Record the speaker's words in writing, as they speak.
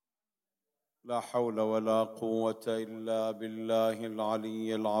لا حول ولا قوة إلا بالله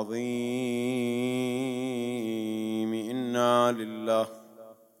العلي العظيم. إنا لله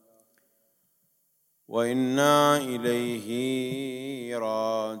وإنا إليه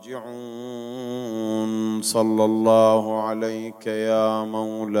راجعون. صلى الله عليك يا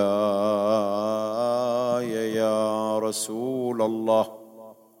مولاي يا رسول الله،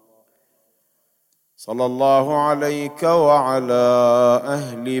 صلى الله عليك وعلى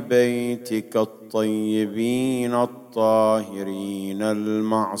أهل بيتك الطيبين الطاهرين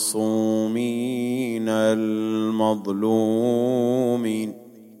المعصومين المظلومين.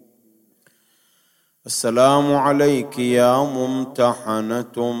 السلام عليك يا ممتحنة،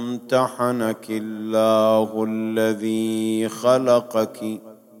 امتحنك الله الذي خلقك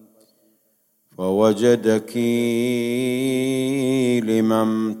فوجدك لما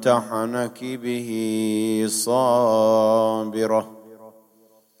امتحنك به صابرة.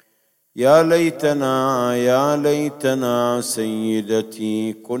 يا ليتنا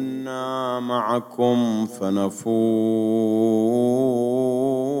سيدتي كنا معكم فنفوز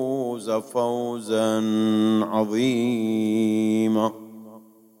فوزا عظيما.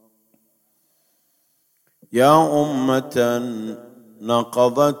 يا أمة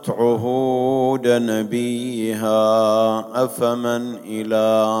نقضت عهود نبيها، أفمن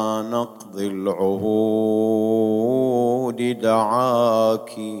إلى نقض العهود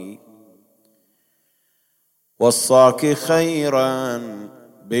دعاك؟ وصاك خيرا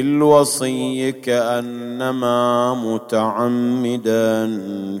بالوصي كأنما متعمدا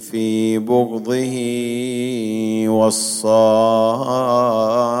في بغضه وصاك.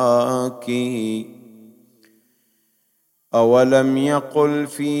 أولم يقل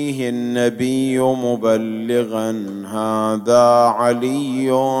فيه النبي مبلغا هذا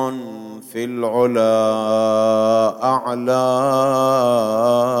علي في العلا أعلاك؟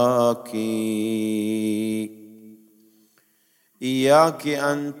 إياك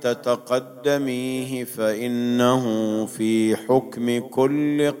أن تتقدميه فإنه في حكم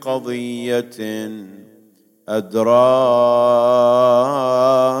كل قضية أدراك.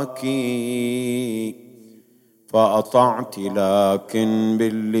 فأطعت لكن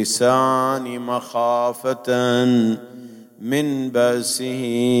باللسان مخافة من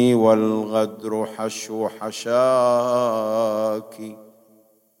بأسه والغدر حشو حشاك.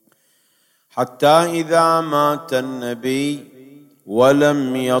 حتى إذا مات النبي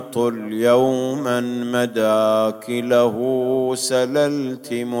ولم يطل يوما مداك له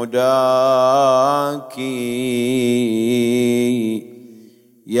سللت مداك.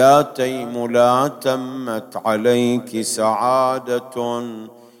 يا تيم لا تمت عليك سعادة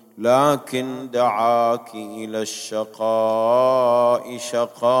لكن دعاك إلى الشقاء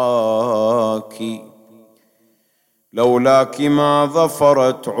شقاك. لولاك ما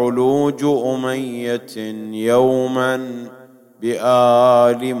ظفرت علوج أمية يوما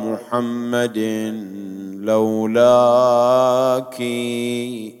بآل محمد، لولاك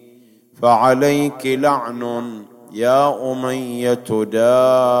فعليك لعن يا أمية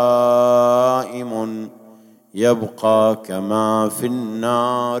دائم يبقى كما في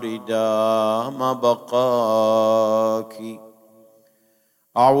النار دام بقاك.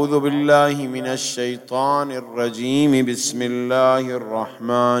 أعوذ بالله من الشيطان الرجيم. بسم الله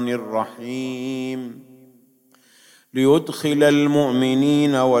الرحمن الرحيم. ليدخل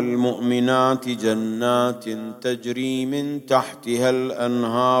المؤمنين والمؤمنات جنات تجري من تحتها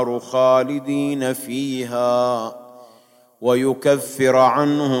الأنهار خالدين فيها ويكفر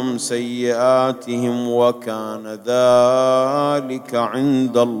عنهم سيئاتهم وكان ذلك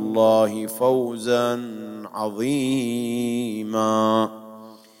عند الله فوزا عظيما.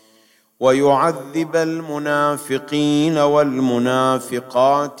 ويعذب المنافقين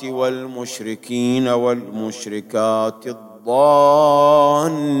والمنافقات والمشركين والمشركات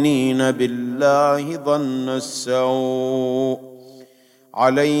الظانين بالله ظن السوء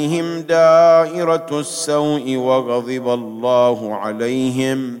عليهم دائرة السوء وغضب الله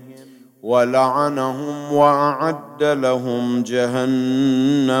عليهم ولعنهم وأعد لهم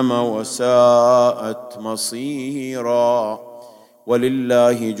جهنم وساءت مصيرا.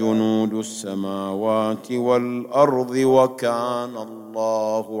 ولله جنود السماوات والأرض وكان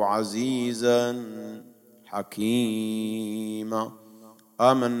الله عزيزا حكيما.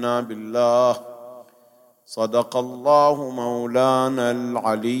 آمنا بالله، صدق الله مولانا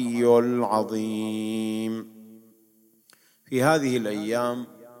العلي العظيم. في هذه الأيام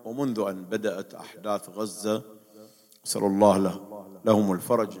ومنذ أن بدأت أحداث غزة، أسأل الله لهم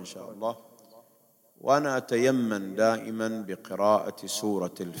الفرج إن شاء الله، وأنا أتيمن دائما بقراءة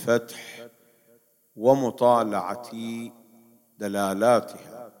سورة الفتح ومطالعة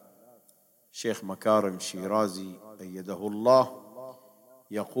دلالاتها. شيخ مكارم شيرازي أيده الله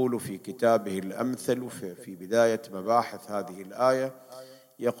يقول في كتابه الأمثل في بداية مباحث هذه الآية،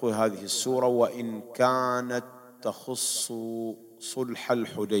 يقول هذه السورة وإن كانت تخص صلح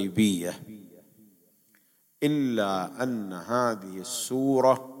الحديبية إلا أن هذه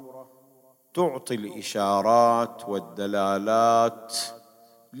السورة تعطي الإشارات والدلالات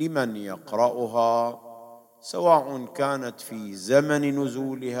لمن يقرأها، سواء كانت في زمن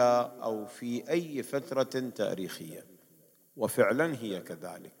نزولها أو في أي فترة تاريخية، وفعلا هي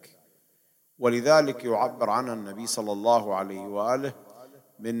كذلك. ولذلك يعبر عنها النبي صلى الله عليه وآله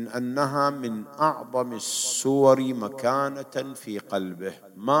من أنها من أعظم السور مكانة في قلبه،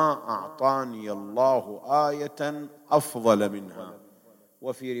 ما أعطاني الله آية أفضل منها،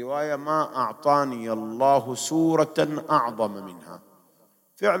 وفي رواية ما أعطاني الله سورة أعظم منها.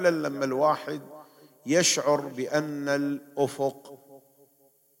 فعلا لما الواحد يشعر بأن الأفق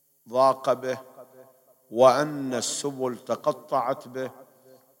ضاق به، وأن السبل تقطعت به،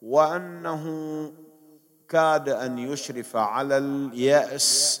 وأنه كاد أن يشرف على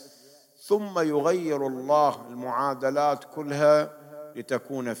اليأس، ثم يغير الله المعادلات كلها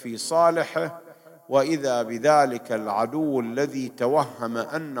لتكون في صالحه، وإذا بذلك العدو الذي توهم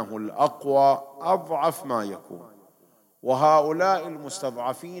أنه الأقوى أضعف ما يكون، وهؤلاء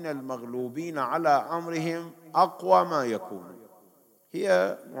المستضعفين المغلوبين على أمرهم أقوى ما يكون.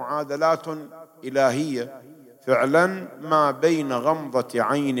 هي معادلات إلهية فعلا، ما بين غمضة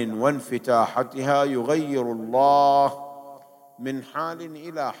عين وانفتاحتها يغير الله من حال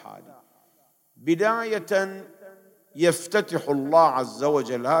إلى حال. بداية يفتتح الله عز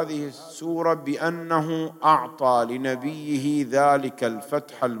وجل هذه السورة بأنه أعطى لنبيه ذلك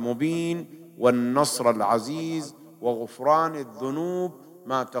الفتح المبين والنصر العزيز وغفران الذنوب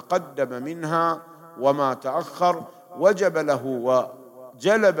ما تقدم منها وما تأخر، وجلب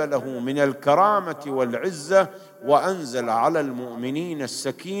له من الكرامة والعزة، وأنزل على المؤمنين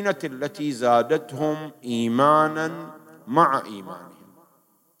السكينة التي زادتهم إيمانا مع إيمانهم.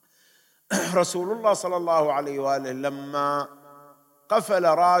 رسول الله صلى الله عليه وآله لما قفل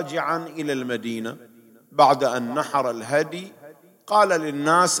راجعا إلى المدينة بعد أن نحر الهدي قال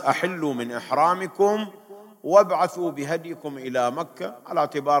للناس أحلوا من إحرامكم وابعثوا بهديكم إلى مكة، على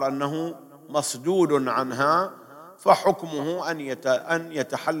اعتبار أنه مصدود عنها، فحكمه أن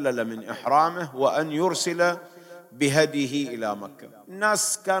يتحلل من إحرامه وأن يرسل بهديه إلى مكة.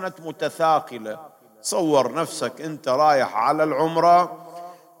 الناس كانت متثاقلة، صور نفسك أنت رايح على العمرة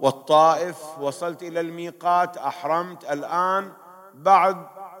والطائف، وصلت إلى الميقات، أحرمت الآن بعد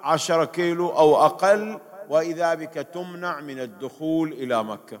 10 كيلو أو أقل، وإذا بك تمنع من الدخول إلى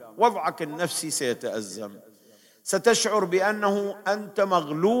مكة، وضعك النفسي سيتأزم، ستشعر بأنه أنت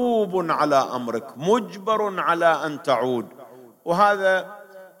مغلوب على أمرك، مجبر على أن تعود، وهذا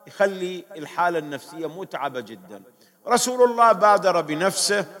يخلي الحالة النفسية متعبة جدا. رسول الله بادر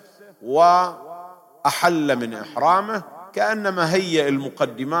بنفسه وأحل من إحرامه، كأنما هيأ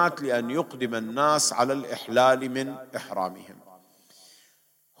المقدمات لأن يقدم الناس على الإحلال من إحرامهم.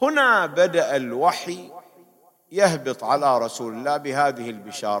 هنا بدأ الوحي يهبط على رسول الله بهذه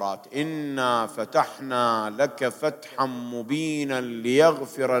البشارات: إنا فتحنا لك فتحا مبينا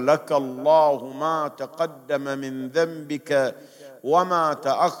ليغفر لك الله ما تقدم من ذنبك وما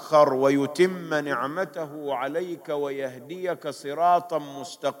تأخر ويتم نعمته عليك ويهديك صراطا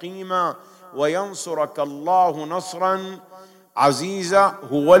مستقيما وينصرك الله نصرا عزيزا.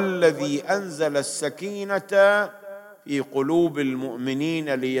 هو الذي أنزل السكينة في قلوب المؤمنين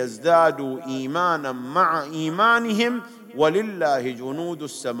ليزدادوا إيمانا مع إيمانهم ولله جنود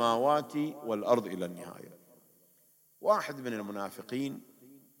السماوات والأرض إلى النهاية. واحد من المنافقين،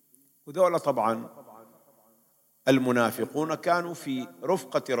 وذولا طبعا المنافقون كانوا في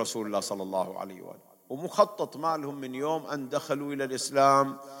رفقة رسول الله صلى الله عليه وآله، ومخطط مالهم من يوم أن دخلوا إلى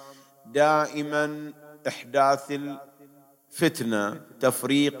الإسلام دائما إحداث الفتنة،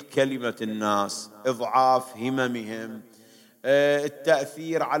 تفريق كلمة الناس، إضعاف هممهم،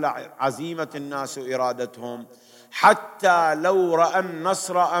 التأثير على عزيمة الناس وإرادتهم، حتى لو رأى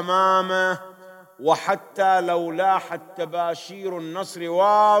النصر أمامه وحتى لو لاحت تباشير النصر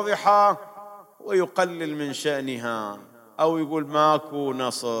واضحة ويقلل من شأنها، أو يقول ماكو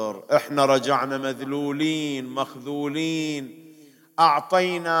نصر، إحنا رجعنا مذلولين مخذولين،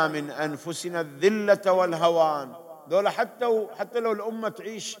 أعطينا من أنفسنا الذلة والهوان. ذولا حتى لو الأمة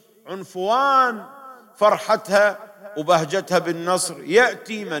تعيش عنفوان فرحتها وبهجتها بالنصر،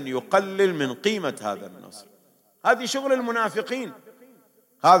 يأتي من يقلل من قيمة هذا النصر. هذه شغل المنافقين،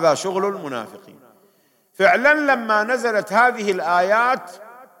 هذا شغل المنافقين. فعلا لما نزلت هذه الآيات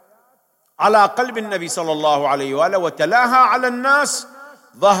على قلب النبي صلى الله عليه وآله وتلاها على الناس،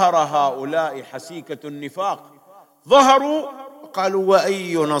 ظهر هؤلاء حسيكة النفاق، ظهروا قالوا: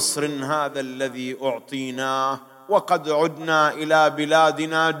 وأي نصر هذا الذي أعطيناه وقد عدنا إلى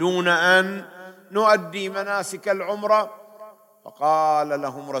بلادنا دون أن نؤدي مناسك العمرة؟ فقال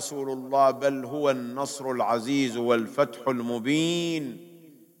لهم رسول الله: بل هو النصر العزيز والفتح المبين.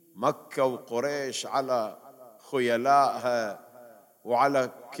 مكة وقريش على خيلائها وعلى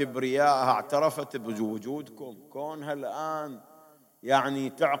كبريائها اعترفت بوجودكم، كونها الآن يعني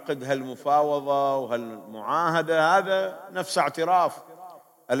تعقد هالمفاوضة وهالمعاهدة، هذا نفس اعتراف،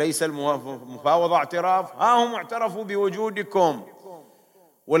 أليس المفاوضة اعتراف؟ ها هم اعترفوا بوجودكم،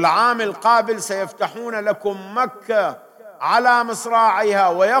 والعام القابل سيفتحون لكم مكة على مصراعيها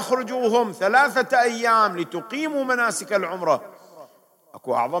ويخرجوا هم 3 أيام لتقيموا مناسك العمرة.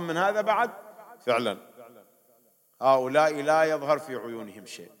 أكو أعظم من هذا بعد؟ فعلا هؤلاء لا يظهر في عيونهم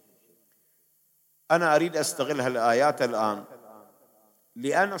شيء. أنا أريد أستغل هالآيات الآن،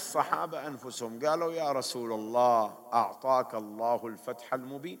 لأن الصحابة أنفسهم قالوا: يا رسول الله، أعطاك الله الفتح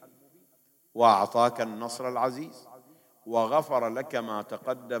المبين وأعطاك النصر العزيز وغفر لك ما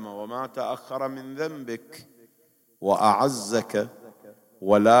تقدم وما تأخر من ذنبك وأعزك،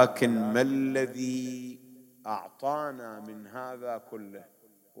 ولكن ما الذي أعطانا من هذا كله؟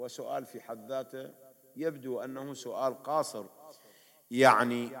 وسؤال في حد ذاته يبدو أنه سؤال قاصر.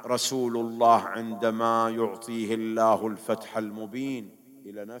 يعني رسول الله عندما يعطيه الله الفتح المبين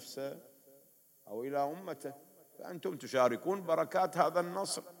إلى نفسه أو إلى أمته، فأنتم تشاركون بركات هذا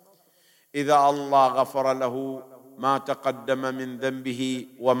النصر. إذا الله غفر له ما تقدم من ذنبه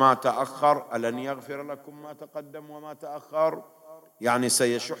وما تأخر، ألن يغفر لكم ما تقدم وما تأخر؟ يعني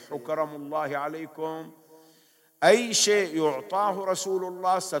سيشح كرم الله عليكم. أي شيء يعطاه رسول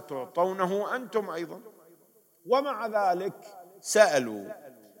الله ستعطونه أنتم أيضا. ومع ذلك سألوا: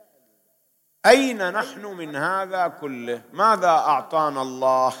 أين نحن من هذا كله؟ ماذا أعطانا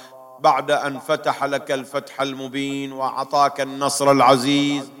الله بعد أن فتح لك الفتح المبين وأعطاك النصر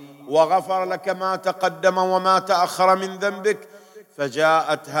العزيز وغفر لك ما تقدم وما تأخر من ذنبك؟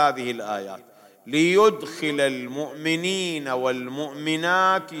 فجاءت هذه الآيات: ليدخل المؤمنين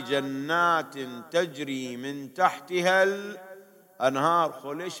والمؤمنات جنات تجري من تحتها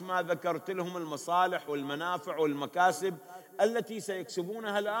الأنهار. ليش ما ذكرت لهم المصالح والمنافع والمكاسب التي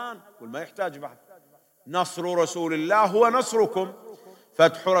سيكسبونها الآن؟ ما يحتاج بعد. نصر رسول الله هو نصركم،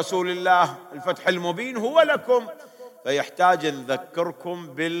 فتح رسول الله الفتح المبين هو لكم، فيحتاج نذكركم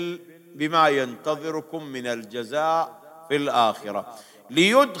بما ينتظركم من الجزاء في الآخرة.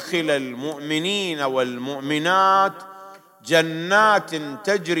 ليدخل المؤمنين والمؤمنات جنات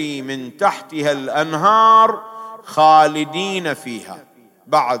تجري من تحتها الأنهار خالدين فيها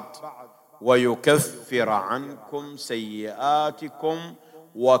بعد، ويكفر عنكم سيئاتكم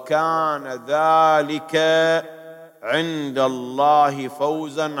وكان ذلك عند الله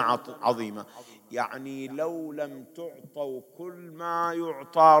فوزا عظيما. يعني لو لم تعطوا كل ما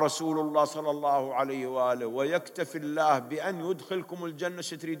يعطى رسول الله صلى الله عليه وآله ويكتفي الله بأن يدخلكم الجنة،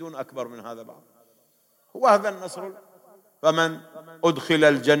 تريدون أكبر من هذا بعد؟ هو هذا النصر. فمن أدخل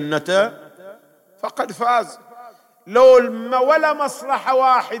الجنة فقد فاز. لو ولا مصلحة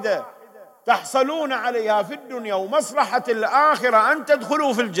واحدة تحصلون عليها في الدنيا ومصلحة الآخرة أن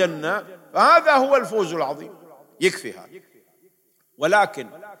تدخلوا في الجنة، فهذا هو الفوز العظيم، يكفي هذا. ولكن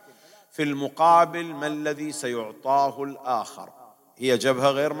في المقابل ما الذي سيعطاه الآخر؟ هي جبهة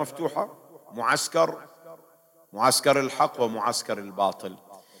غير مفتوحة، معسكر الحق ومعسكر الباطل.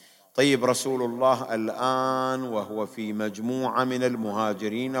 طيب رسول الله الآن وهو في مجموعة من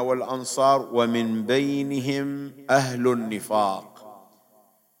المهاجرين والأنصار ومن بينهم أهل النفاق،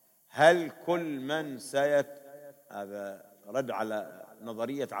 هل كل من هذا رد على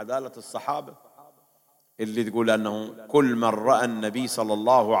نظرية عدالة الصحابة اللي تقول أنه كل من رأى النبي صلى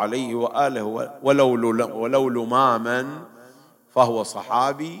الله عليه وآله ولو لماما فهو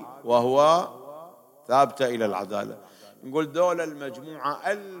صحابي وهو ثابت إلى العدالة. نقول دول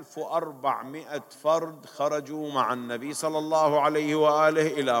المجموعة 1400 فرد خرجوا مع النبي صلى الله عليه وآله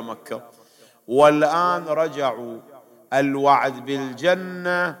إلى مكة، والآن رجعوا الوعد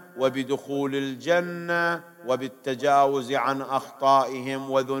بالجنة وبدخول الجنة وبالتجاوز عن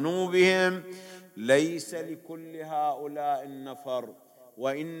أخطائهم وذنوبهم ليس لكل هؤلاء النفر،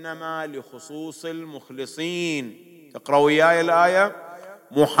 وإنما لخصوص المخلصين. تقرأوا وياي الآية: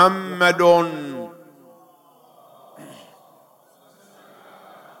 محمد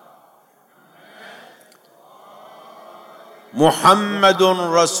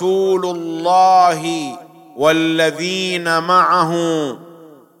رسول الله والذين معه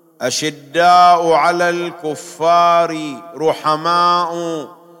أشداء على الكفار رحماء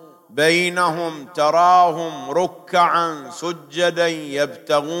بينهم تراهم ركعا سجدا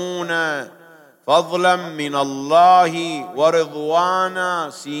يبتغون فضلا من الله ورضوانا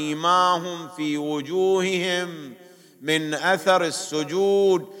سيماهم في وجوههم من أثر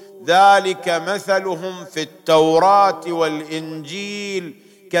السجود ذلك مثلهم في التوراة والإنجيل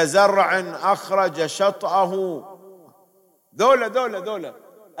كزرع أخرج شطأه. ذولا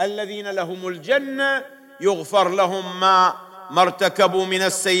الذين لهم الجنة يغفر لهم ما ارتكبوا من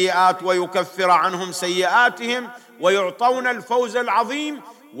السيئات ويكفر عنهم سيئاتهم ويعطون الفوز العظيم.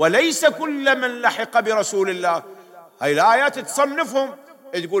 وليس كل من لحق برسول الله. هاي الآيات تصنفهم،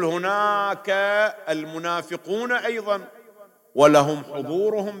 تقول هناك المنافقون أيضا ولهم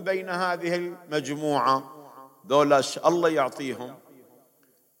حضورهم بين هذه المجموعة. ذولا الله يعطيهم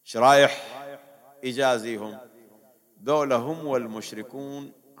شرايح إجازيهم. ذولا هم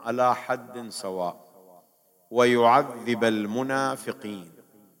والمشركون على حد سواء. ويعذب المنافقين.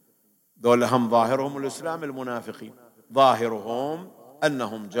 ذولا هم ظاهرهم الإسلام، المنافقين ظاهرهم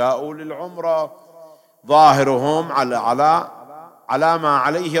أنهم جاءوا للعمرة، ظاهرهم على ما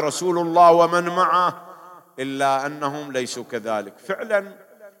عليه رسول الله ومن معه، إلا أنهم ليسوا كذلك. فعلا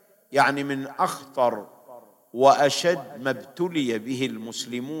يعني من أخطر وأشد ما ابتلي به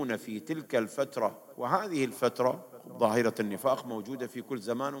المسلمون في تلك الفترة، وهذه الفترة ظاهرة النفاق موجودة في كل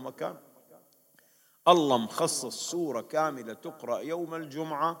زمان ومكان. الله مخصص سورة كاملة تقرأ يوم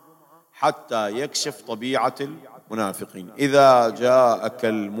الجمعة حتى يكشف طبيعة المنافقين. إذا جاءك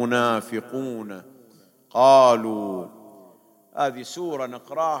المنافقون قالوا، هذه سورة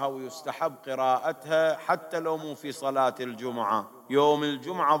نقراها ويستحب قراءتها حتى لو مو في صلاة الجمعة. يوم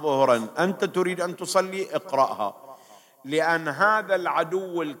الجمعة ظهرا أنت تريد أن تصلي اقرأها، لأن هذا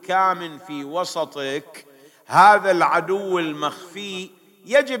العدو الكامن في وسطك، هذا العدو المخفي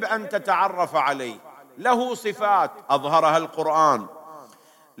يجب أن تتعرف عليه. له صفات أظهرها القرآن،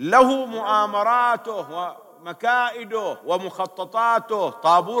 له مؤامراته ومكائده ومخططاته،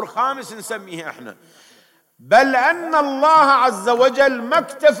 طابور خامس نسميه احنا. بل أن الله عز وجل ما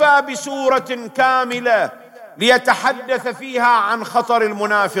اكتفى بسورة كاملة ليتحدث فيها عن خطر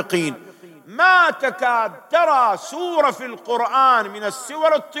المنافقين. ما تكاد ترى سورة في القرآن من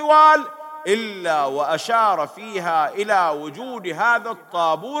السور الطوال إلا وأشار فيها إلى وجود هذا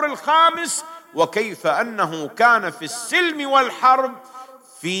الطابور الخامس، وكيف أنه كان في السلم والحرب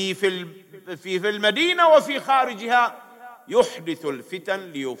في المدينة وفي خارجها يحدث الفتن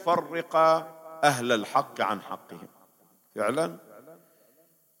ليفرق أهل الحق عن حقهم. فعلا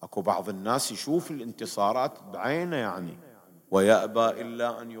أكو بعض الناس يشوف الانتصارات بعينه يعني ويأبى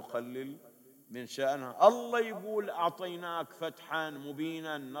إلا أن يقلل من شأنها. الله يقول أعطيناك فتحا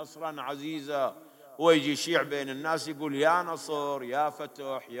مبينا نصرا عزيزا، ويجي شيع بين الناس يقول يا نصر يا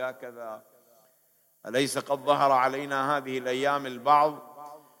فتح يا كذا. أليس قد ظهر علينا هذه الأيام البعض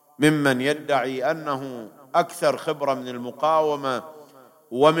ممن يدعي أنه أكثر خبرة من المقاومة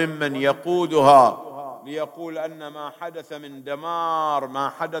وممن يقودها ليقول أن ما حدث من دمار، ما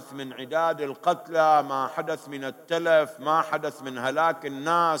حدث من عداد القتلى، ما حدث من التلف، ما حدث من هلاك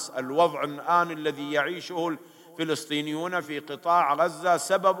الناس، الوضع الآن الذي يعيشه الفلسطينيون في قطاع غزة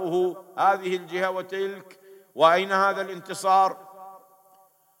سببه هذه الجهة وتلك، وأين هذا الانتصار؟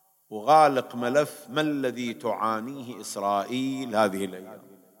 وغالق ملف ما الذي تعانيه إسرائيل هذه الأيام.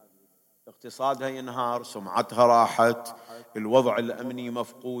 اقتصادها ينهار، سمعتها راحت، الوضع الأمني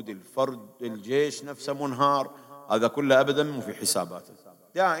مفقود، الفرد الجيش نفسه منهار. هذا كله أبدا مو في حساباته.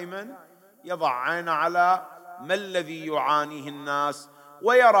 دائما يضع عينه على ما الذي يعانيه الناس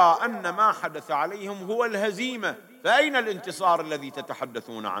ويرى أن ما حدث عليهم هو الهزيمة. فأين الانتصار الذي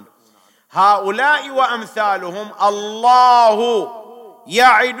تتحدثون عنه؟ هؤلاء وأمثالهم الله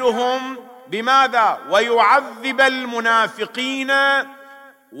يعدهم بماذا؟ ويعذب المنافقين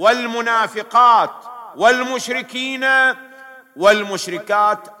والمنافقات والمشركين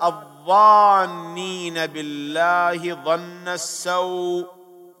والمشركات الظانين بالله ظن السوء.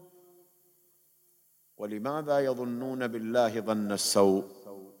 ولماذا يظنون بالله ظن السوء؟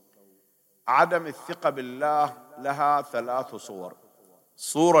 عدم الثقة بالله لها 3 صور.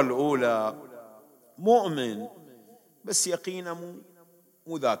 الصورة الأولى مؤمن بس يقينه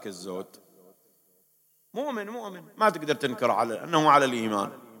مو ذاك الزود، مؤمن ما تقدر تنكر على أنه على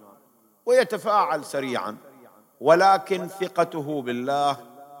الإيمان ويتفاعل سريعا، ولكن ثقته بالله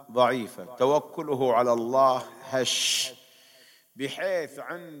ضعيفة، توكله على الله هش، بحيث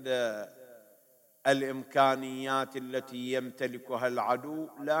عند الإمكانيات التي يمتلكها العدو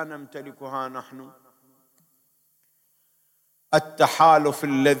لا نمتلكها نحن. التحالف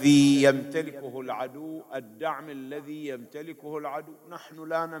الذي يمتلكه العدو، الدعم الذي يمتلكه العدو، نحن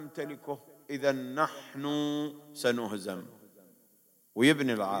لا نمتلكه. إذن نحن سنهزم.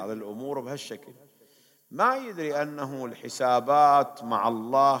 ويبني الأمور بهالشكل، ما يدري أنه الحسابات مع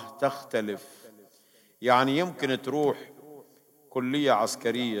الله تختلف. يعني يمكن تروح كلية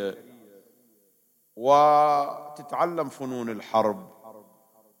عسكرية وتتعلم فنون الحرب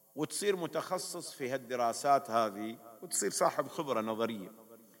وتصير متخصص في هالدراسات هذه وتصير صاحب خبرة نظرية،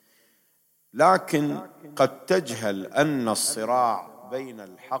 لكن قد تجهل أن الصراع بين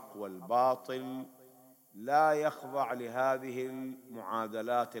الحق والباطل لا يخضع لهذه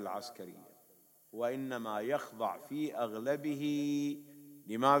المعادلات العسكرية، وإنما يخضع في أغلبه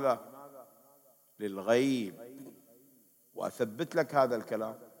لماذا؟ للغيب. وأثبت لك هذا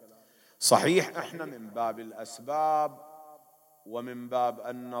الكلام. صحيح إحنا من باب الأسباب ومن باب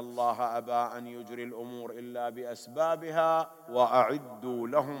أن الله أبى أن يجري الأمور إلا بأسبابها، وأعدوا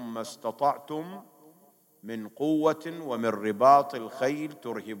لهم ما استطعتم من قوة ومن رباط الخيل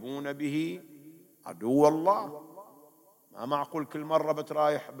ترهبون به عدو الله. ما معقول كل مرة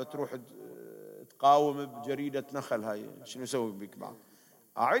بتروح تقاوم بجريدة نخل، هاي شنو يسوي بك بعد؟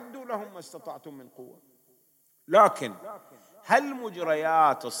 أعدوا لهم ما استطعتم من قوة. لكن هل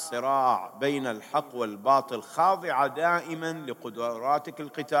مجريات الصراع بين الحق والباطل خاضعة دائما لقدراتك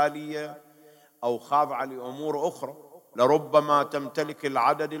القتالية أو خاضعة لأمور أخرى؟ لربما تمتلك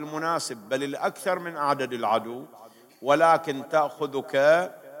العدد المناسب بل الأكثر من عدد العدو، ولكن تأخذك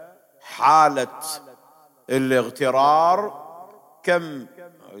حالة الاغترار. كم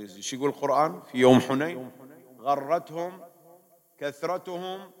شو يقول القرآن في يوم حنين؟ غرتهم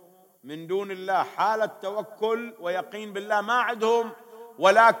كثرتهم من دون الله، حالة توكل ويقين بالله ما عندهم،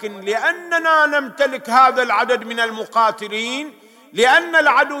 ولكن لأننا نمتلك هذا العدد من المقاتلين، لأن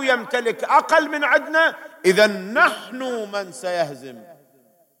العدو يمتلك أقل من عندنا، إذا نحن من سيهزم.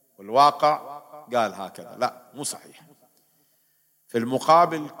 والواقع قال هكذا، لا مو صحيح. في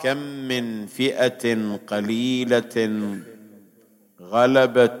المقابل كم من فئة قليلة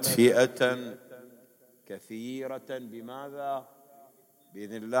غلبت فئة كثيرة بماذا؟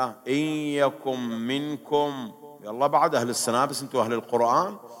 بإذن الله. إن يكن منكم، يلا بعد أهل السنابس أنتم أهل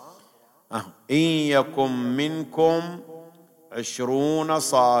القرآن، إن يكن منكم 20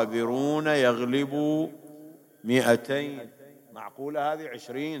 صابرون يغلبوا 200. معقولة هذه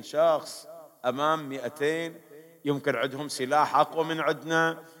 20 شخص أمام 200 يمكن عندهم سلاح أقوى من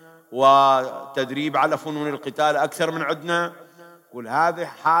عندنا وتدريب على فنون القتال أكثر من عندنا؟ قل هذه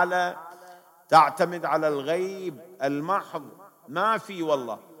حالة تعتمد على الغيب المحض. ما في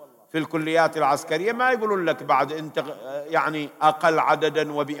والله في الكليات العسكرية ما يقولون لك بعد أنت يعني أقل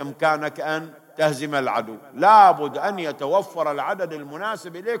عددا وبإمكانك أن تهزم العدو، لابد أن يتوفر العدد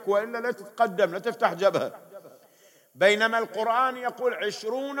المناسب إليك وإلا لا تتقدم، لا تفتح جبهة. بينما القرآن يقول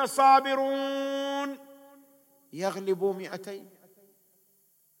 20 صابرون يغلبوا 200.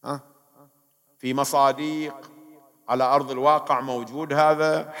 في مصاديق على أرض الواقع موجود،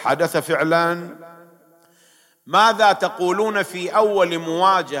 هذا حدث فعلا. ماذا تقولون في أول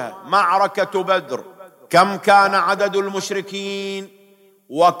مواجهة معركة بدر؟ كم كان عدد المشركين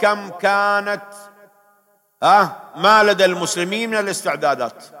وكم كانت ما لدى المسلمين من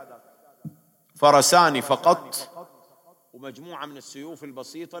الاستعدادات؟ فرسان فقط ومجموعة من السيوف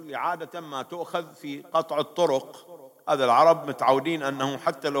البسيطة اللي عادة ما تؤخذ في قطع الطرق. هذا العرب متعودين أنه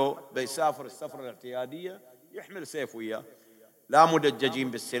حتى لو بيسافر السفرة الاعتيادية يحمل سيف وياه، لا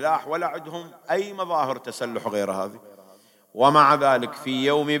مدججين بالسلاح ولا عندهم أي مظاهر تسلح غير هذه. ومع ذلك في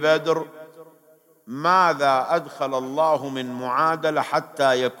يوم بدر ماذا أدخل الله من معادلة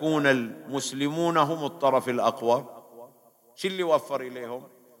حتى يكون المسلمون هم الطرف الأقوى؟ شو اللي وفر إليهم؟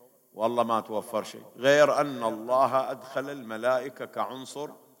 والله ما توفر شيء غير أن الله أدخل الملائكة كعنصر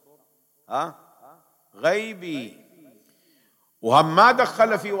غيبي، وهم ما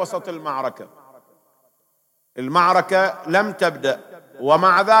دخل في وسط المعركة. المعركة لم تبدأ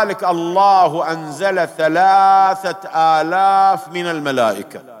ومع ذلك الله أنزل 3000 من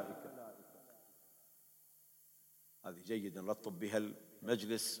الملائكة. هذه جيدا نرطب بها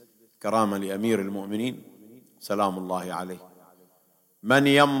المجلس كرامة لأمير المؤمنين سلام الله عليه. من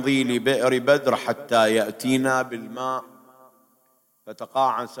يمضي لبئر بدر حتى يأتينا بالماء؟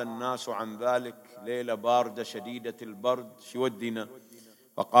 فتقاعس الناس عن ذلك، ليلة باردة شديدة البرد، شو ودينا؟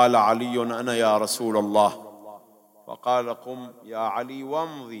 فقال علي أنا يا رسول الله. فقال قم يا علي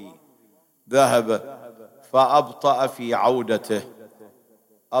وامضي. ذهب فأبطأ في عودته،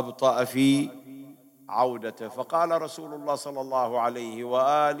 أبطأ في عودته. فقال رسول الله صلى الله عليه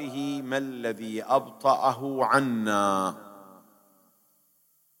وآله ما الذي أبطأه عنا؟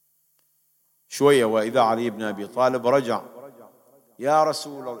 شوية وإذا علي بن أبي طالب رجع، يا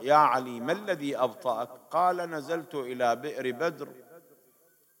رسول الله يا علي ما الذي أبطأك؟ قال نزلت إلى بئر بدر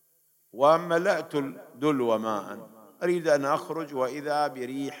وملأت الدلو ماء، أريد أن أخرج وإذا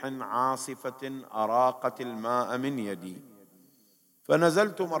بريح عاصفة أراقت الماء من يدي،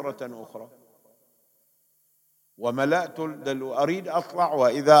 فنزلت مرة أخرى وملأت الدلو أريد أطلع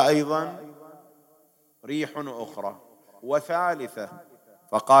وإذا أيضا ريح أخرى وثالثة،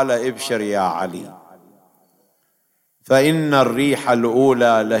 فقال ابشر يا علي، فإن الريح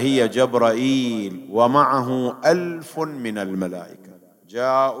الأولى لهي جبرائيل ومعه 1000 من الملائكة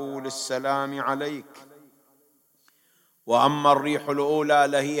جاءوا للسلام عليك، وأما الريح الأولى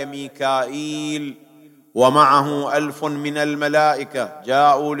لهي ميكائيل ومعه 1000 من الملائكة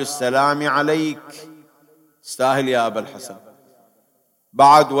جاءوا للسلام عليك. استاهل يا أبا الحسن.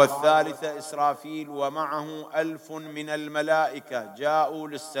 بعد والثالثة إسرافيل ومعه 1000 من الملائكة جاءوا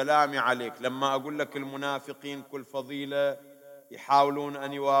للسلام عليك. لما أقول لك المنافقين كل فضيلة يحاولون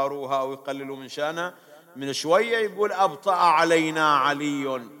أن يواروها أو يقللوا من شأنها، من شوية يقول أبطأ علينا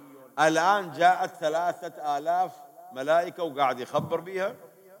علي، الآن جاءت 3000 ملائكة وقاعد يخبر بها.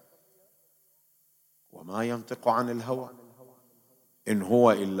 وما ينطق عن الهوى إن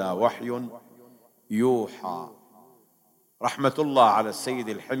هو إلا وحي يوحى. رحمة الله على السيد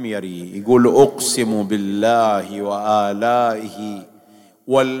الحميري يقول أقسم بالله وآلائه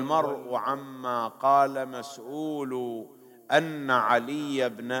والمرء عما قال مسؤول أن علي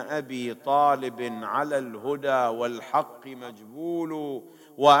بن أبي طالب على الهدى والحق مجبول،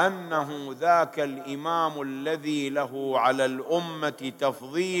 وأنه ذاك الإمام الذي له على الأمة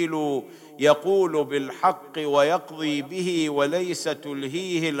تفضيل، يقول بالحق ويقضي به وليس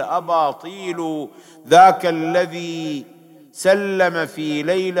تلهيه الأباطيل، ذاك الذي سلم في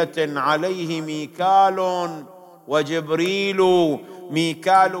ليلة عليه ميكال وجبريل،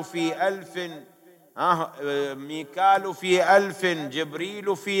 ميكال في 1000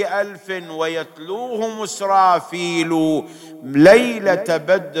 جبريل في 1000 ويتلوهم إسرافيل، ليلة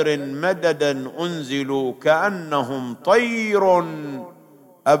بدر مددا أنزلوا كأنهم طير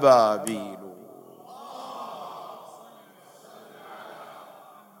أبابيل.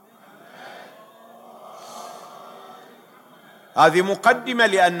 هذه مقدمة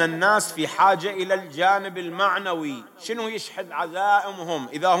لأن الناس في حاجة إلى الجانب المعنوي. شنو يشحذ عزائمهم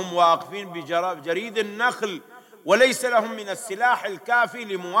إذا هم واقفين بجريد النخل وليس لهم من السلاح الكافي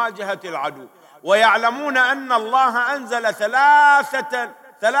لمواجهة العدو، ويعلمون أن الله أنزل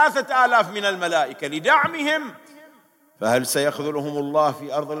 3000 من الملائكة لدعمهم، فهل سيخذلهم الله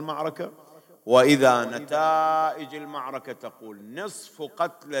في أرض المعركة؟ وإذا نتائج المعركة تقول نصف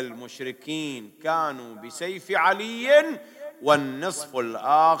قتل المشركين كانوا بسيف علي والنصف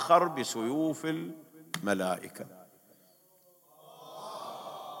الآخر بسيوف الملائكة.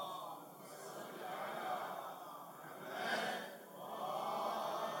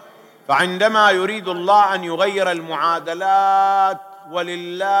 فعندما يريد الله أن يغير المعادلات،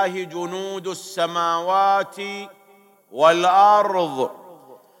 ولله جنود السماوات والأرض،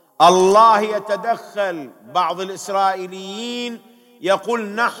 الله يتدخل. بعض الإسرائيليين يقول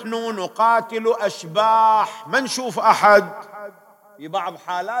نحن نقاتل أشباح ما نشوف أحد، في بعض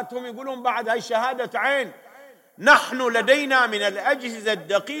حالاتهم يقولون بعد هاي شهادة عين، نحن لدينا من الأجهزة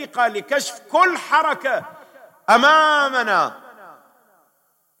الدقيقة لكشف كل حركة أمامنا،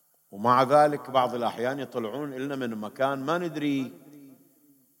 ومع ذلك بعض الأحيان يطلعون لنا من مكان ما ندري،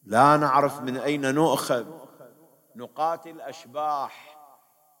 لا نعرف من أين نؤخذ، نقاتل أشباح.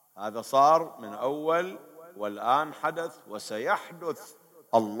 هذا صار من أول والآن حدث وسيحدث.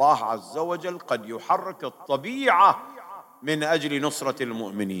 الله عز وجل قد يحرك الطبيعة من أجل نصرة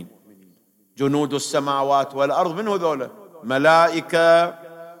المؤمنين. جنود السماوات والأرض من هذول؟ ملائكة،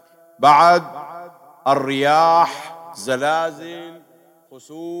 بعد الرياح، زلازل،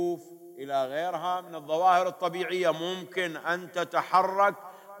 خسوف إلى غيرها من الظواهر الطبيعية ممكن أن تتحرك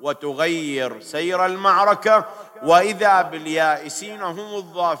وتغير سير المعركة، وإذا باليائسين هم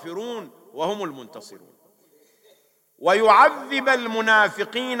الظافرون وهم المنتصرون. ويعذب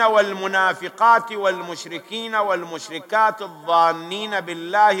المنافقين والمنافقات والمشركين والمشركات الظانين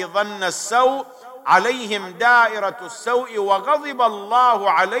بالله ظن السوء، عليهم دائرة السوء، وغضب الله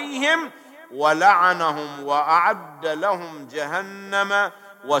عليهم ولعنهم وأعد لهم جهنم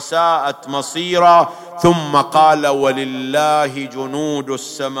وساءت مصيرا. ثم قال ولله جنود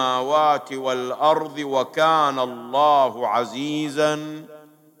السماوات والأرض وكان الله عزيزا.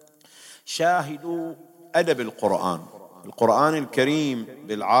 شاهدوا أدب القرآن الكريم.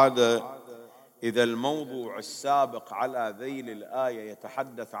 بالعادة إذا الموضوع السابق على ذيل الآية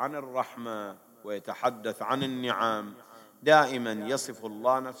يتحدث عن الرحمة ويتحدث عن النعم، دائما يصف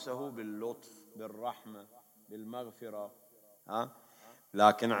الله نفسه باللطف، بالرحمة، بالمغفرة،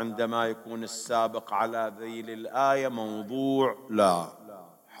 لكن عندما يكون السابق على ذيل الآية موضوع لا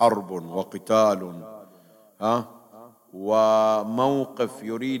حرب وقتال وموقف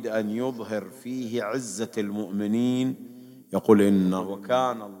يريد أن يظهر فيه عزة المؤمنين يقول إنه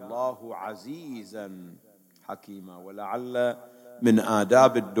وكان الله عزيزا حكيما. ولعل من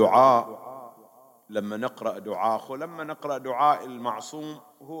آداب الدعاء لما نقرأ دعاء المعصوم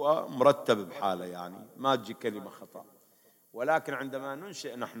هو مرتب بحاله، يعني ما تجي كلمة خطأ، ولكن عندما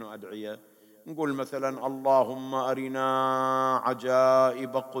ننشئ نحن أدعية نقول مثلا اللهم أرنا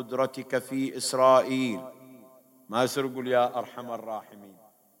عجائب قدرتك في إسرائيل، ما يصير يقول يا أرحم الراحمين،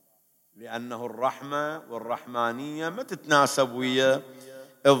 لأنه الرحمة والرحمانية ما تتناسب ويا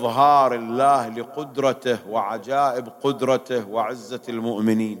إظهار الله لقدرته وعجائب قدرته وعزة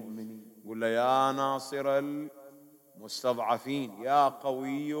المؤمنين. يقول له يا ناصر المستضعفين، يا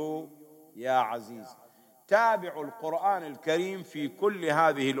قوي يا عزيز. تابعوا القرآن الكريم في كل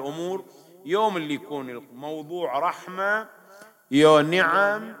هذه الأمور، يوم اللي يكون الموضوع رحمة يو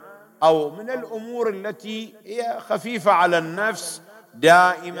نعم أو من الأمور التي هي خفيفة على النفس،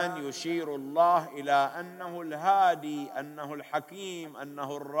 دائما يشير الله إلى أنه الهادي، أنه الحكيم،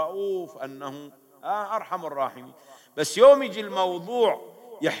 أنه الرؤوف، أنه أرحم الراحمين. بس يوم يجي الموضوع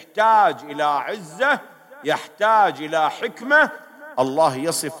يحتاج إلى عزة، يحتاج إلى حكمة، الله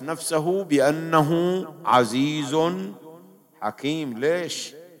يصف نفسه بأنه عزيز حكيم.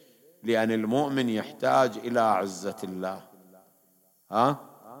 ليش؟ لأن المؤمن يحتاج إلى عزة الله.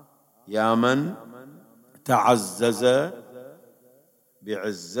 يا من تعزز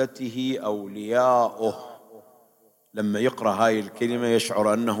بعزته أولياؤه، لما يقرأ هاي الكلمة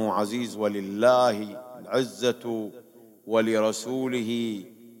يشعر أنه عزيز، ولله العزة ولرسوله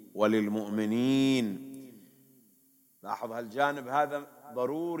وللمؤمنين. لاحظ هالجانب هذا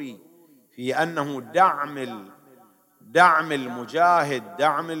ضروري في أنه دعم المجاهد،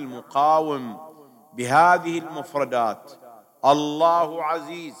 دعم المقاوم بهذه المفردات. الله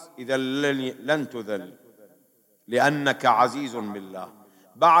عزيز، إذا لن تذل لأنك عزيز بالله.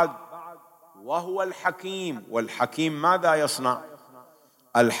 بعد وهو الحكيم، والحكيم ماذا يصنع؟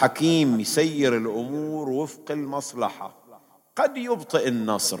 الحكيم يسير الأمور وفق المصلحة. قد يبطئ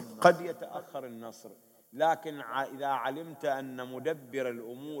النصر، قد يتأخر النصر، لكن إذا علمت أن مدبر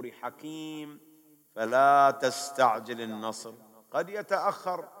الأمور حكيم فلا تستعجل النصر، قد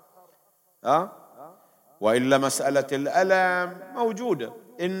يتأخر. وإلا مسألة الألم موجودة،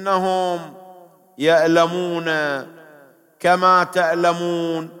 إنهم يألمون كما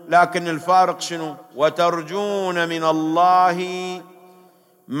تألمون، لكن الفارق شنو؟ وترجون من الله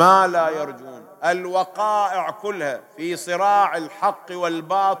ما لا يرجون. الوقائع كلها في صراع الحق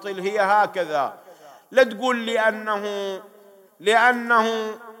والباطل هي هكذا. لا تقول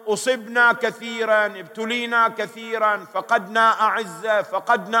لأنه أصبنا كثيرا، ابتلينا كثيرا، فقدنا أعزة،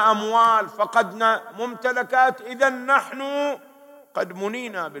 فقدنا أموال، فقدنا ممتلكات، إذن نحن قد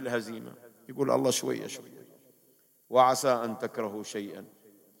منينا بالهزيمة. يقول الله شوية شوية، وعسى أن تكرهوا شيئا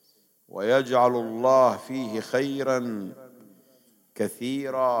ويجعل الله فيه خيرا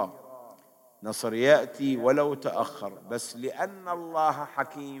كثيرا. نصر يأتي ولو تأخر، بس لأن الله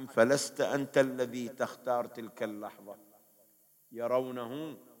حكيم فلست أنت الذي تختار تلك اللحظة.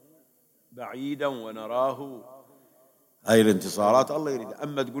 يرونه بعيدا ونراه، هاي الانتصارات الله يريد.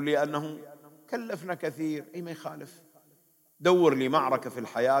 أما تقول لي أنه كلفنا كثير، أي ما يخالف. دور لي معركة في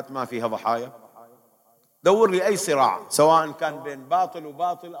الحياة ما فيها ضحايا، دور لي أي صراع سواء كان بين باطل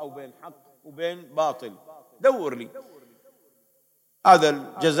وباطل أو بين حق وبين باطل، دور لي. هذا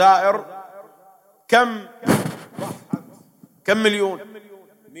الجزائر كم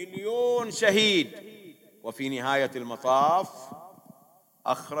مليون شهيد، وفي نهاية المطاف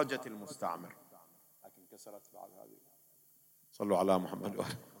أخرجت المستعمر، لكن كسرت بعد هذه. صلوا على محمد وآله.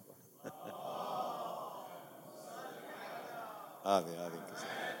 هذه كسرت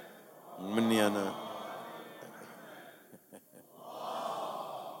مني أنا.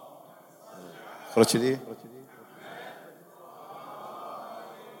 خرجت دي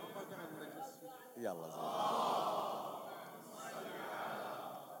يلا زين.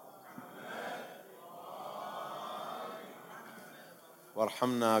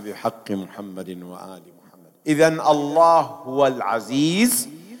 وارحمنا بحق محمد وآل محمد. إذن الله هو العزيز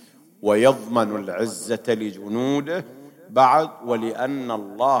ويضمن العزة لجنوده. بعد ولأن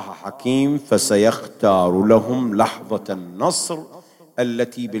الله حكيم فسيختار لهم لحظة النصر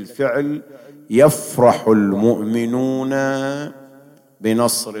التي بالفعل يفرح المؤمنون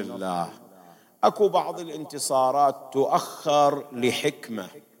بنصر الله. أكو بعض الانتصارات تؤخر لحكمة.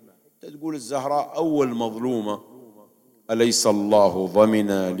 تقول الزهراء أول مظلومة، أليس الله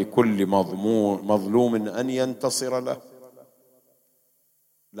ضمن لكل مظلوم أن ينتصر له؟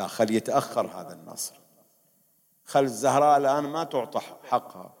 لا، خل يتأخر هذا النصر، خل الزهراء الآن ما تعطى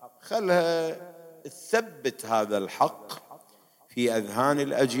حقها، خلها تثبت هذا الحق في أذهان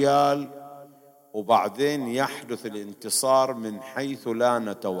الأجيال، وبعدين يحدث الانتصار من حيث لا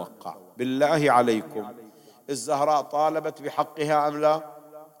نتوقع. بالله عليكم، الزهراء طالبت بحقها أم لا؟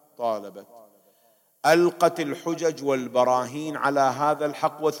 طالبت. ألقت الحجج والبراهين على هذا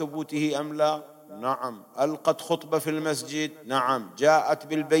الحق وثبوته أم لا؟ نعم. ألقت خطبة في المسجد؟ نعم. جاءت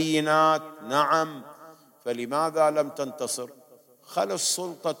بالبينات؟ نعم. فلماذا لم تنتصر؟ خل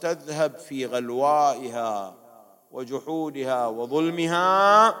السلطة تذهب في غلوائها وجحودها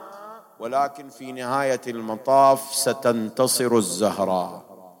وظلمها، ولكن في نهاية المطاف ستنتصر الزهراء.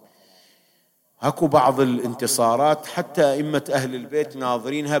 هكو بعض الانتصارات حتى أئمة أهل البيت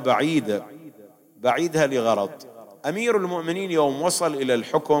ناظرينها بعيدها لغرض. أمير المؤمنين يوم وصل إلى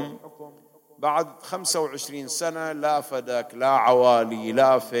الحكم بعد 25 سنة، لا فدك، لا عوالي،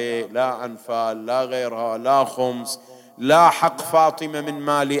 لا في، لا أنفال، لا غيرها، لا خمس، لا حق فاطمة من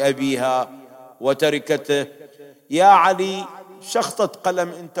مال أبيها وتركته. يا علي، شخطة قلم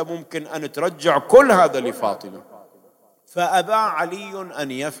أنت ممكن أن ترجع كل هذا لفاطمة. فأبى علي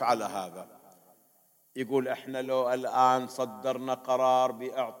أن يفعل هذا. يقول إحنا لو الآن صدرنا قرار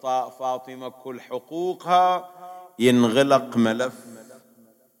بإعطاء فاطمة كل حقوقها، ينغلق ملف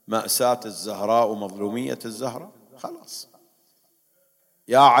مأساة الزهراء ومظلومية الزهراء. خلاص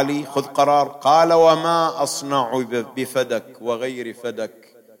يا علي خذ قرار. قال: وما أصنع بفدك وغير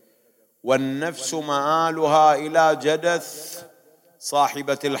فدك، والنفس مآلها إلى جدث،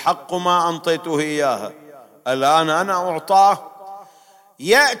 صاحبة الحق ما أنطيته إياها، الآن أنا أعطاه.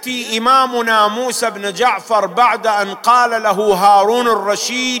 يأتي إمامنا موسى بن جعفر بعد أن قال له هارون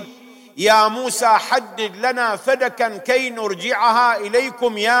الرشيد: يا موسى حدد لنا فدكا كي نرجعها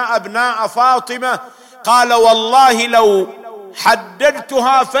إليكم يا أبناء فاطمة. قال: والله لو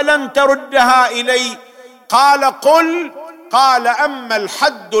حددتها فلن تردها إلي. قال: قل. قال: أما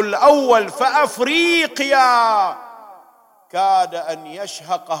الحد الأول فأفريقيا. كاد أن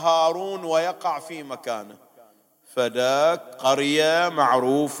يشهق هارون ويقع في مكانه. فداك قرية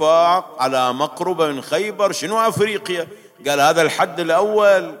معروفة على مقربة من خيبر، شنو أفريقيا؟ قال: هذا الحد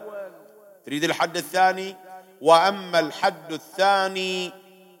الأول، تريد الحد الثاني؟ وأما الحد الثاني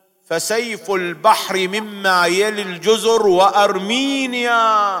فسيف البحر مما يلي الجزر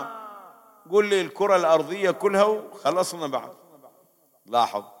وأرمينيا. قل لي الكرة الأرضية كلها وخلصنا بعد.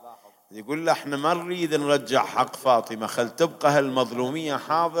 لاحظ، يقول له احنا ما نريد نرجع حق فاطمة، خل تبقى هالمظلومية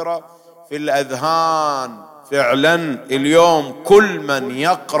حاضرة في الأذهان. فعلا اليوم كل من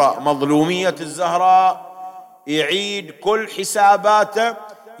يقرأ مظلومية الزهراء يعيد كل حساباته،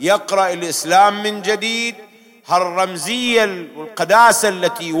 يقرأ الإسلام من جديد. هالرمزية والقداسة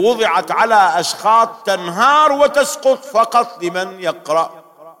التي وضعت على أشخاص تنهار وتسقط فقط لمن يقرأ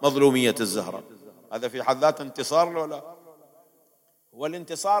مظلومية الزهراء. هذا في حد ذاته انتصار لو لا؟ هو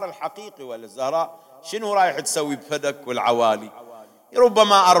الانتصار الحقيقي. ولا الزهراء شنو رايح تسوي بفدك والعوالي؟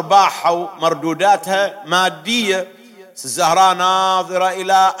 ربما أرباحها ومردوداتها مادية. الزهراء ناظرة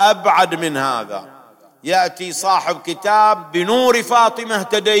إلى أبعد من هذا. يأتي صاحب كتاب: بنور فاطمة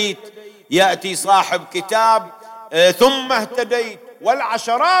اهتديت. يأتي صاحب كتاب: ثم اهتديت.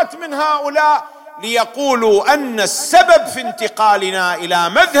 والعشرات من هؤلاء ليقولوا أن السبب في انتقالنا إلى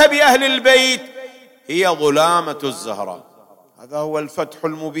مذهب أهل البيت هي ظلامة الزهراء. هذا هو الفتح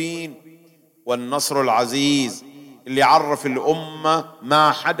المبين والنصر العزيز اللي عرف الأمة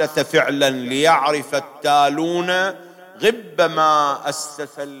ما حدث فعلا، ليعرف التالون غب ما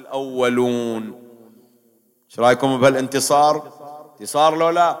أسس الأولون. ايش رايكم بهالانتصار؟ انتصار لو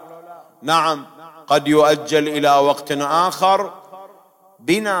لا؟ نعم. قد يؤجل إلى وقت آخر.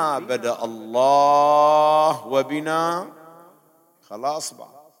 بنا بدأ الله وبنا خلاص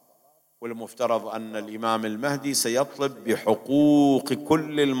بعد. والمفترض أن الإمام المهدي سيطلب بحقوق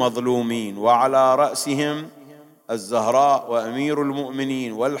كل المظلومين، وعلى رأسهم الزهراء وأمير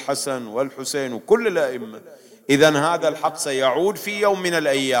المؤمنين والحسن والحسين وكل الأئمة. إذن هذا الحق سيعود في يوم من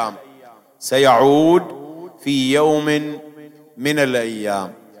الأيام، سيعود في يوم من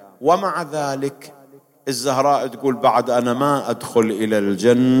الأيام. ومع ذلك الزهراء تقول: بعد أنا ما أدخل إلى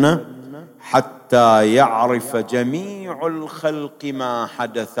الجنة حتى يعرف جميع الخلق ما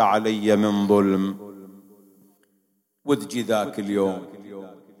حدث علي من ظلم. وتجي ذاك اليوم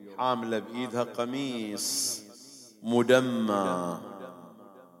حاملة بإيدها قميص مدمى،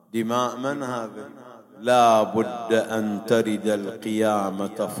 دماء من هذا؟ لا بد أن ترد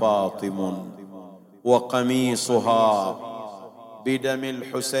القيامة فاطم وقميصها بدم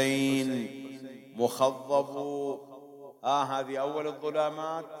الحسين مخضب. هذه أول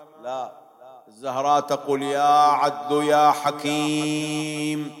الظلامات. لا، الزهراء تقول: يا عدل يا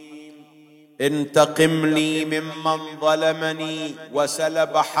حكيم انتقم لي ممن ظلمني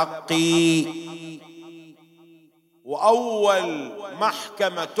وسلب حقي. وأول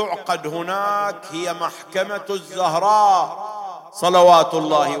محكمة تعقد هناك هي محكمة الزهراء صلوات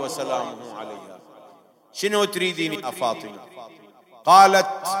الله وسلامه عليها. شنو تريدين يا فاطمة؟ قالت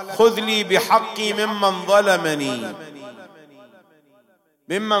خذ لي بحقي ممن ظلمني.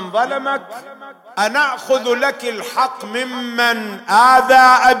 ممن ظلمك؟ أنا أخذ لك الحق ممن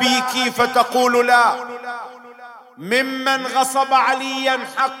آذى أبيك فتقول لا، ممن غصب عليا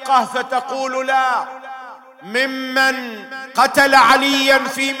حقه فتقول لا، ممن قتل عليا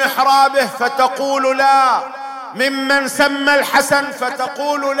في محرابه فتقول لا، ممن سمى الحسن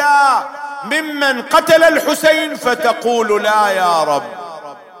فتقول لا، ممن قتل الحسين فتقول لا. يا رب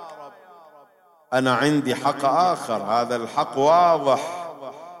أنا عندي حق آخر، هذا الحق واضح،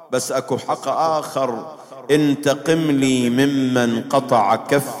 بس أكو حق آخر، انتقم لي ممن قطع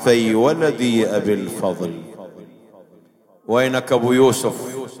كفي ولدي أبي الفضل. وينك أبو يوسف؟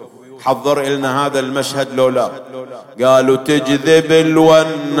 حضر إلنا هذا المشهد لو لا. قالوا تجذب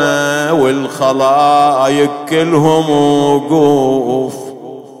الونة والخلايق كلهم وقوف،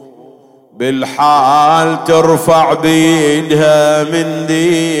 بالحال ترفع بيدها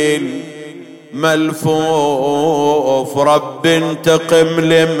منديل ملفوف، رب انتقم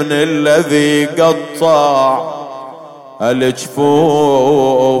لي من الذي قطع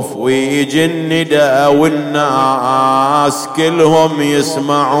الجفوف. ويجي النداء والناس كلهم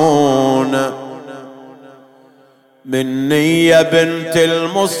يسمعون، منية بنت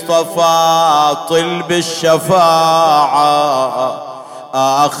المصطفى طلب الشفاعة،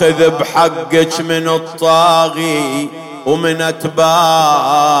 آخذ بحقك من الطاغي ومن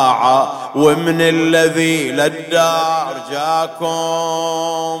أتباعه، ومن الذي للدار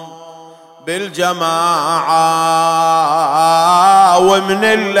جاكم بالجماعة، ومن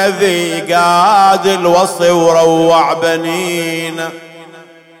الذي قاد الوصي وروع بنينا،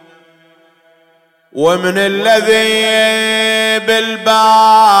 ومن الذي بالباب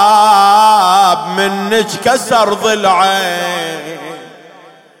منك كسر ضلعين،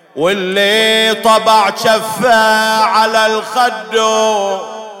 واللي طبع شفه على الخد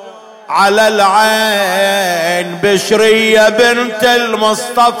على العين، بشرية بنت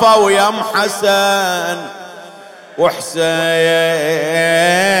المصطفى ويم حسن وحسين،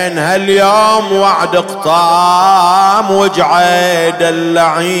 هاليوم وعد قطام وجعيد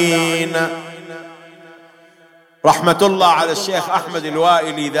اللعين. رحمة الله على الشيخ أحمد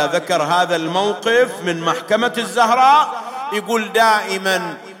الوائلي إذا ذكر هذا الموقف من محكمة الزهراء يقول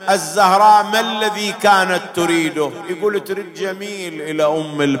دائما الزهراء ما الذي كانت تريده؟ يقول تريد جميل إلى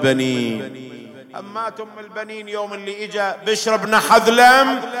أم البنين. أمات أم البنين يوم اللي إجا بشر بن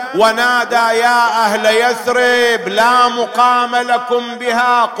حذلم ونادى يا أهل يثرب لا مقام لكم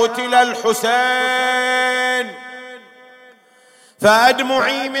بها، قتل الحسين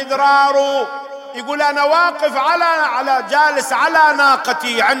فأدمعي مذرار. يقول أنا واقف على جالس على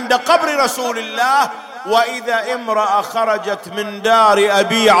ناقتي عند قبر رسول الله، وإذا امرأة خرجت من دار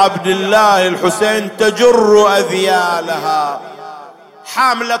أبي عبد الله الحسين تجر أذيالها،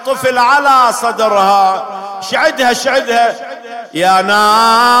 حاملة طفل على صدرها، شعدها يا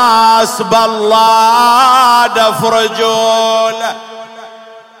ناس بالله دفرجوله،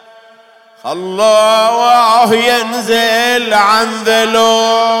 الله ينزل عن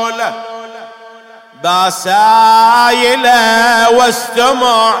ذلوله، باسايله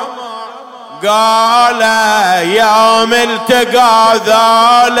واستمع قال يوم التقى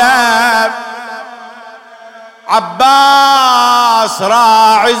ذولا عباس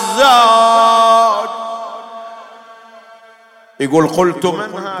راعي الزود. يقول قلت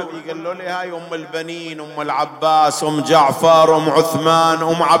من هذه؟ قالوا لي هاي أم البنين، أم العباس، أم جعفر، أم عثمان،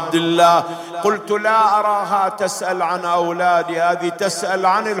 أم عبد الله. قلت لا أراها تسأل عن أولادي، هذه تسأل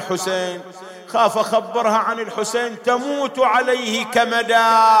عن الحسين، خاف أخبرها عن الحسين تموت عليه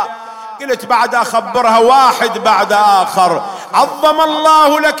كمدا. قلت بعد أخبرها واحد بعد آخر. عظم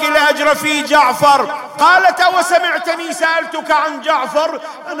الله لك الأجر في جعفر. قالت وسمعتني سألتك عن جعفر؟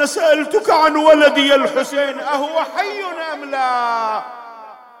 أنا سألتك عن ولدي الحسين أهو حي أم لا؟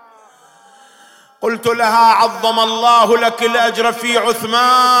 قلت لها عظم الله لك الأجر في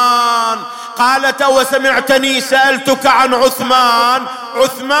عثمان. قالت وسمعتني سألتك عن عثمان؟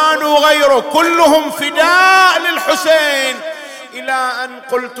 عثمان وغيره كلهم فداء للحسين. إلى أن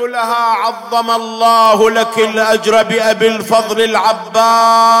قلت لها عظم الله لك الأجر بأبي الفضل العباس.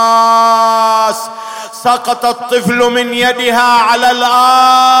 سقط الطفل من يدها على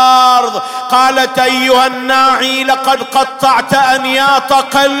الأرض. قالت أيها الناعي لقد قطعت أنياط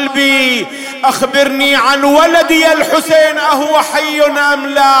قلبي، أخبرني عن ولدي الحسين أهو حي أم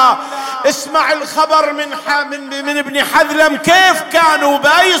لا؟ اسمع الخبر من ابن حذلم كيف كانوا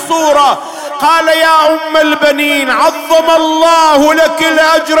بأي صورة. قال يا أم البنين عظم الله لك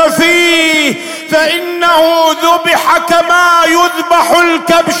الأجر فيه، فإنه ذبح كما يذبح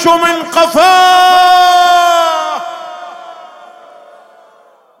الكبش من قفاه.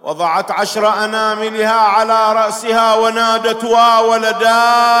 وضعت 10 أناملها على رأسها ونادت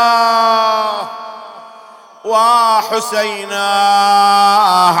ولداه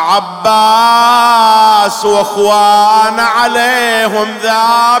وحسيناه، عباس واخوان عليهم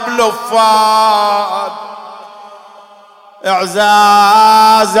ذاب لفات،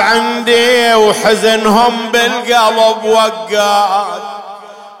 اعزاز عندي وحزنهم بالقلب وقات،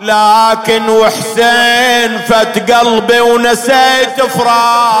 لكن وحسين فت قلبي ونسيت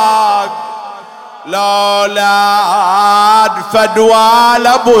فراق، لولاد فدوال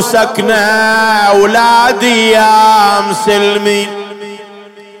ابو سكنه اولادي يا مسلمين.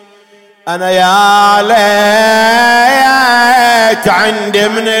 انا يا ليت عندي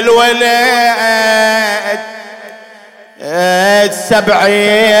من الولد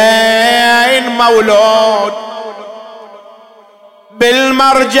 70 مولود،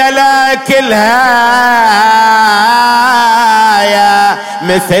 بالمرجلة كلها يا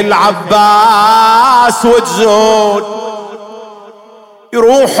مثل عباس وتزود،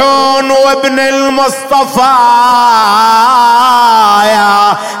 يروحون وابن المصطفى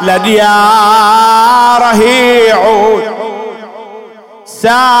يا لدياره يعود،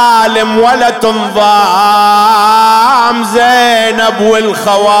 سالم ولا تنظام زينب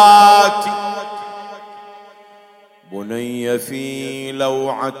والخواتي. بني في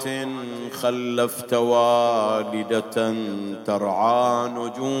لوعة خلفت والدة ترعى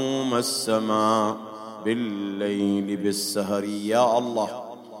نجوم السماء بالليل بالسهر. يا الله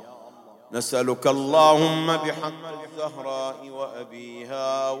نسألك اللهم بحق الزهراء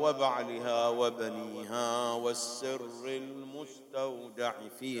وأبيها وبعلها وبنيها والسر المستودع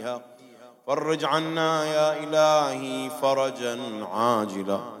فيها، فرج عنا يا إلهي فرجا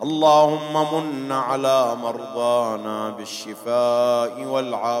عاجلا. اللهم من على مرضانا بالشفاء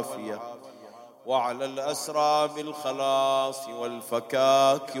والعافية، وعلى الأسرى بالخلاص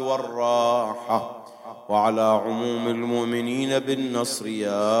والفكاك والراحة، وعلى عموم المؤمنين بالنصر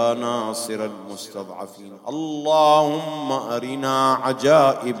يا ناصر المستضعفين. اللهم أرنا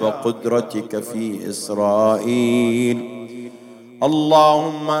عجائب قدرتك في إسرائيل،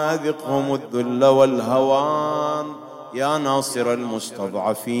 اللهم أذقهم الذل والهوان يا ناصر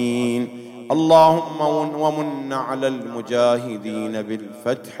المستضعفين. اللهم ومن على المجاهدين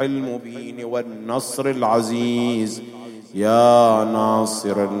بالفتح المبين والنصر العزيز يا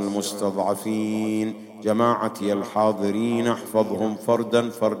ناصر المستضعفين. جماعتي الحاضرين احفظهم فردا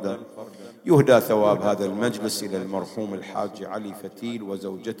فردا. يهدى ثواب هذا المجلس إلى المرحوم الحاج علي فتيل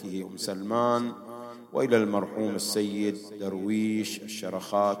وزوجته أم سلمان، وإلى المرحوم السيد درويش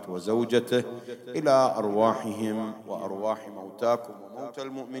الشرخات وزوجته، إلى أرواحهم وأرواح موتاكم وموتى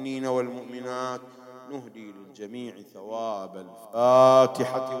المؤمنين والمؤمنات. نهدي للجميع ثواب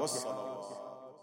الفاتحة والصلاة.